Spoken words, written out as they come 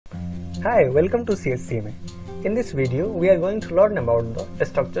Hi, welcome to CSEMA. In this video, we are going to learn about the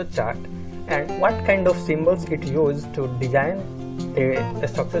structure chart and what kind of symbols it uses to design a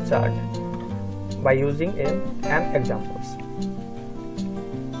structure chart by using an examples.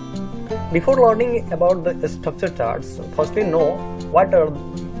 Before learning about the structure charts, firstly know what are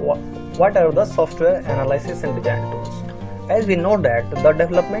the software analysis and design tools. As we know that the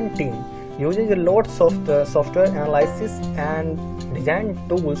development team uses lots of the software analysis and design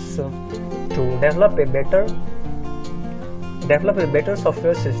tools to develop a better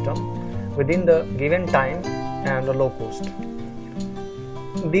software system within the given time and low cost.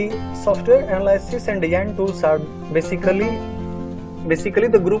 The software analysis and design tools are basically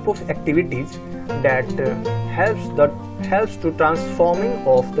the group of activities that helps to transforming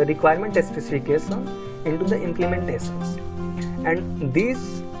of the requirement specification into the implementations, and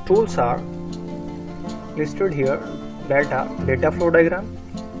these tools are listed here: data flow diagram,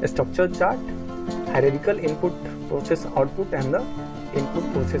 structure chart, hierarchical input process output, and the input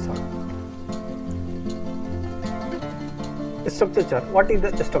process output. Structure chart. What is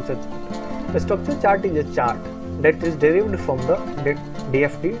the structure chart? The structure chart is a chart that is derived from the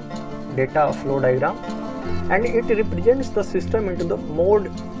DFD, data flow diagram, and it represents the system into the more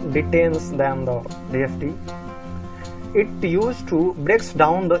details than the DFD. It used to breaks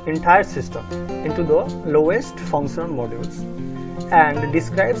down the entire system into the lowest functional modules and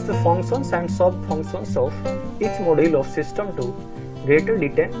describes the functions and sub-functions of each module of system to greater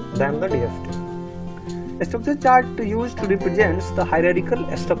detail than the DFD. A structure chart used to represents the hierarchical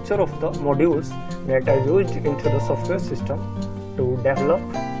structure of the modules that are used into the software system to develop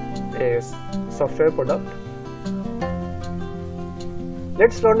a software product.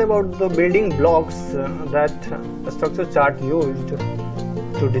 Let's learn about the building blocks that a structure chart used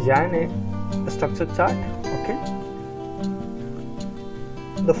to design a structure chart. Okay.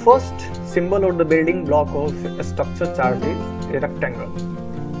 The first symbol or the building block of a structure chart is a rectangle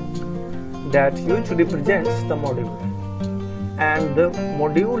that usually represents the module, and the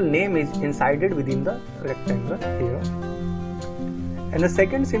module name is inserted within the rectangle here. And the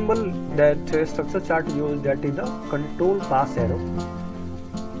second symbol that structure chart used, that is the control pass arrow,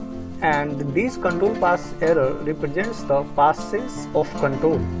 and this control pass arrow represents the passes of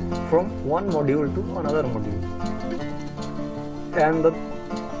control from one module to another module. And the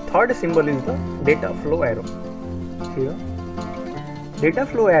third symbol is the data flow arrow here. Data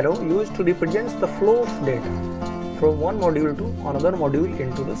flow arrow used to represent the flow of data from one module to another module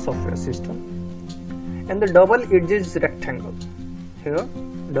into the software system. And the double edges rectangle here,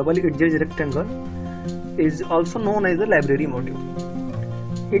 double edges rectangle is also known as the library module.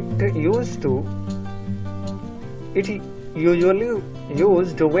 It usually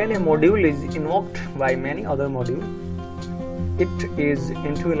used when a module is invoked by many other modules. It is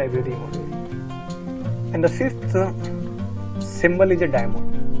into a library module. And the fifth symbol is a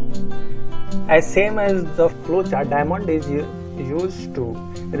diamond. As same as the flowchart, diamond is used to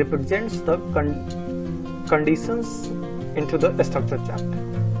represent the conditions into the structure chart,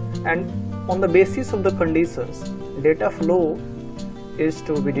 and on the basis of the conditions, data flow is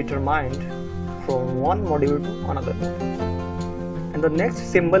to be determined from one module to another module. And the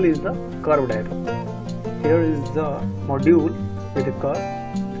next symbol is the curved arrow. Here is the module with a curve,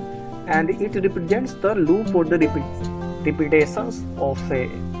 and it represents the loop or the repetitions of a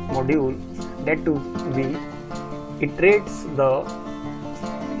module that to be iterates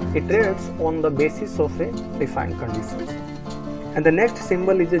on the basis of a defined conditions. And the next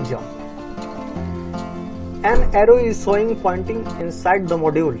symbol is a jump. An arrow is showing pointing inside the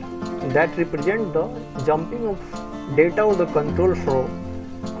module that represent the jumping of data of the control flow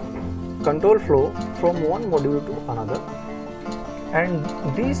from one module to another. And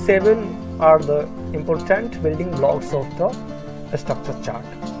these 7 are the important building blocks of the structure chart.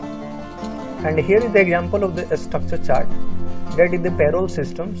 And here is the example of the structure chart, that is the payroll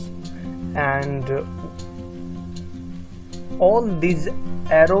systems, and all these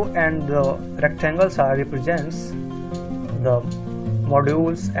arrow and the rectangles are represents the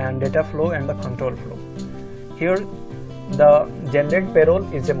modules and data flow and the control flow. Here the generate payroll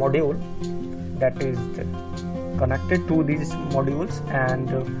is a module that is connected to these modules, and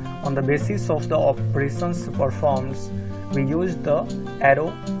on the basis of the operations performed, we use the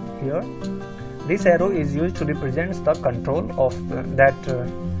arrow here. This arrow is used to represent the control of that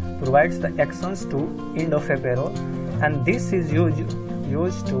provides the actions to end of a payroll, and this is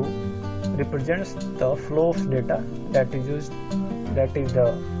used to represent the flow of data that is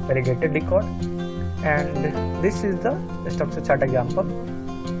the variegated record. And this is the structure chart example.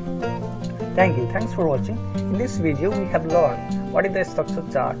 Thanks for watching. In this video we have learned what is the structure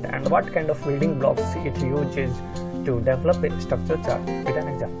chart and what kind of building blocks it uses to develop a structure chart with an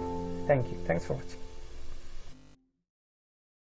example. Thank you. Thanks for watching.